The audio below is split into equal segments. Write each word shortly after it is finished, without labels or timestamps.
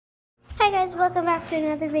Hi guys, welcome back to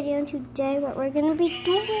another video, and today what we're going to be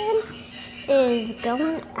doing is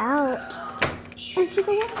going out into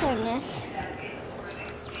the wilderness.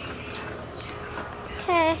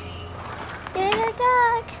 Okay, there's our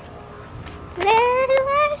dog. There's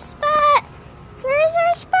our spot. Where's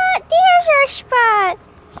our spot? There's our spot.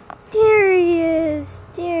 There he is.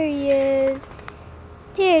 There he is.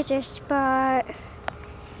 There's our spot.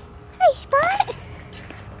 Hi, Spot.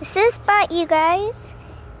 This is Spot, you guys.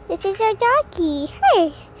 This is our doggy.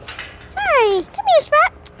 Hey. Hi. Come here,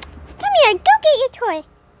 Spot. Come here. Go get your toy.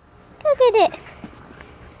 Go get it.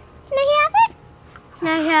 Can I have it? Can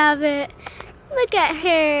I have it? Look at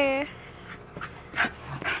her.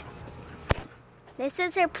 This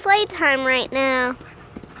is her playtime right now.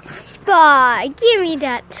 Spot, give me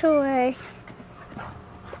that toy.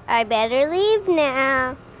 I better leave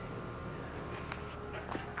now.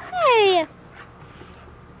 Hey.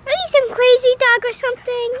 Are you some crazy dog or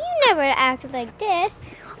something? You never act like this.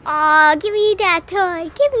 Aw, give me that toy.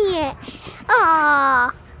 Give me it.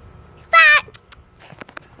 Aw. Spot!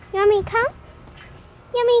 You want me to come?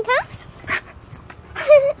 You want me to come?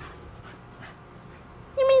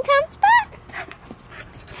 You want me to come, Spot?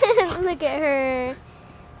 Look at her.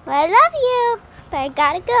 Well, I love you, but I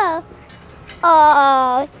gotta go.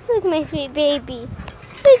 Oh, who's my sweet baby?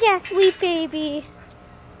 Who's that sweet baby?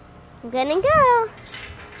 I'm gonna go.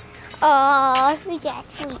 Oh, who's that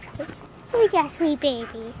sweet baby? Who's that sweet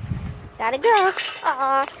baby? Gotta go.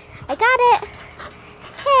 Oh, I got it.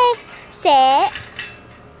 Hey, sit.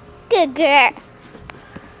 Good girl.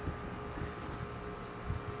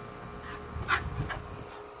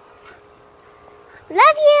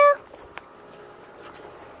 Love you.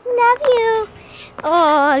 Love you.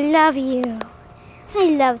 Oh, love you. I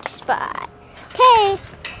love Spot. Okay,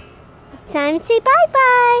 it's time to say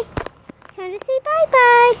bye-bye. It's time to say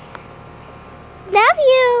bye-bye. Love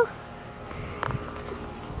you.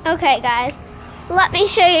 Okay, guys, let me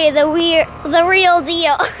show you the real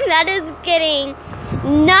deal. That is getting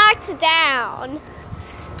knocked down.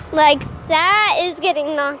 Like, that is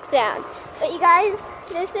getting knocked down. But you guys,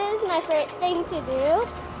 this is my favorite thing to do.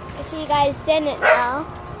 If you guys didn't know.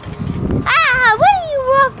 Ah, what are you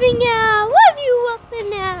whooping at? What are you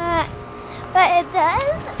whooping at? But it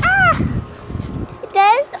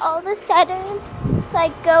does all of a sudden,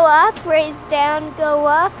 like, go up, raise down, go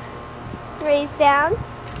up, raise down.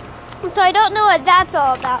 So I don't know what that's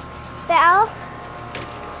all about. But I'll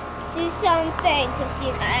do some things with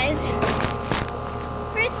you guys.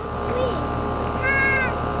 First, swing.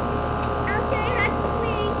 I'll show you how to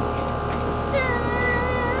swing.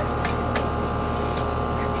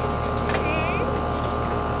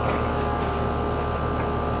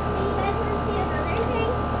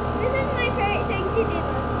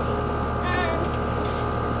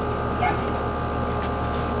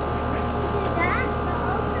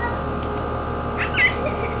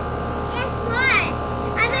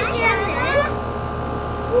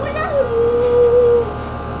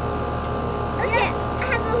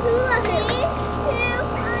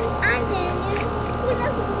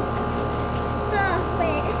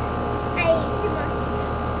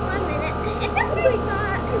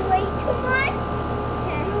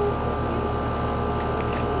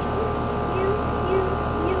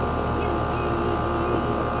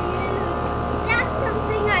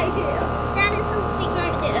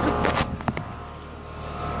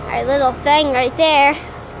 Our little thing right there.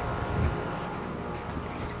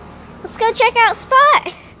 Let's go check out Spot.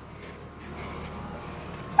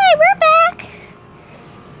 Hey, we're back.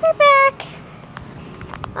 We're back.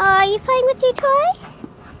 Are you playing with your toy?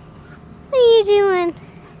 What are you doing?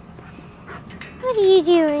 What are you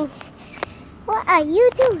doing? What are you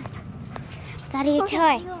doing? Got your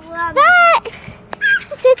toy. Spot!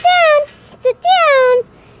 Sit down. Sit down.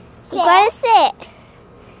 You gotta sit.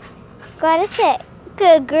 Gotta sit.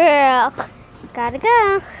 Good girl. Gotta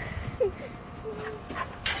go.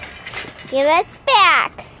 Give us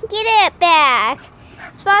back. Get it back.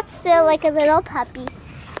 Spot's still like a little puppy.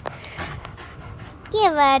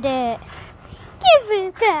 Give it. Give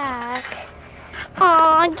it back.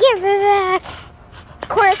 Aw, give it back. Of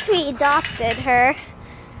course we adopted her.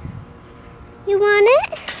 You want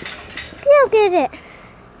it? Go get it.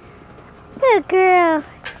 Good girl.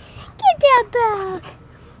 Get that back.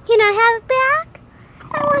 Can I have it back?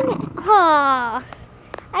 I want it. Oh,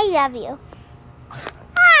 I love you.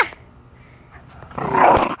 Ah!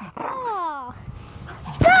 Oh,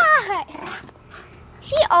 Spot!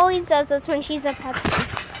 She always does this when she's a puppy.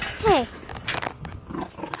 Hey.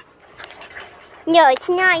 No, it's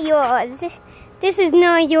not yours. This is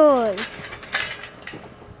not yours.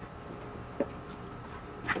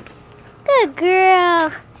 Good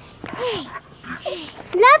girl. Hey.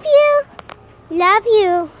 Love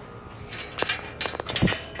you.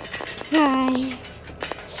 Hi.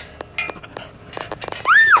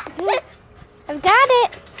 I've got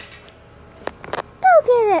it. Go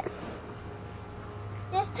get it.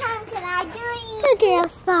 This time can I do it? Good girl,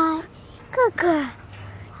 Spot. Good girl.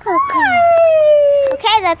 Good girl.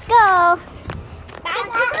 Okay, let's go.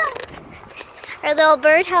 Bye. Our little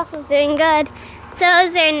birdhouse is doing good. So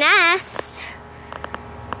is their nest.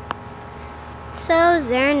 So is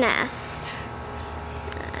their nest.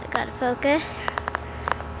 Gotta focus.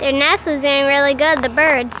 Their nest is doing really good, the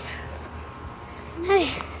birds.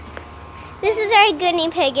 Okay. This is our guinea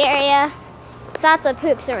pig area. There's lots of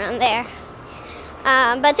poops around there.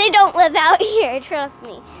 But they don't live out here, trust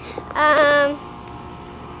me.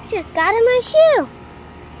 Just got in my shoe.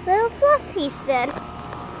 Little fluff piece did.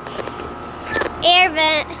 Air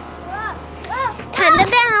vent. Kind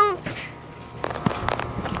of bounce.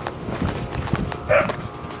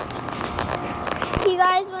 You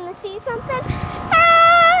guys want to see something?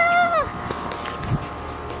 Ah!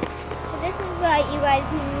 This is what you guys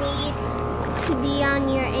need to be on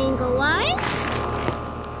your angle line. I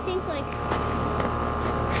think like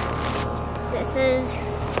this is,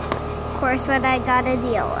 of course, what I gotta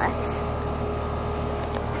deal with.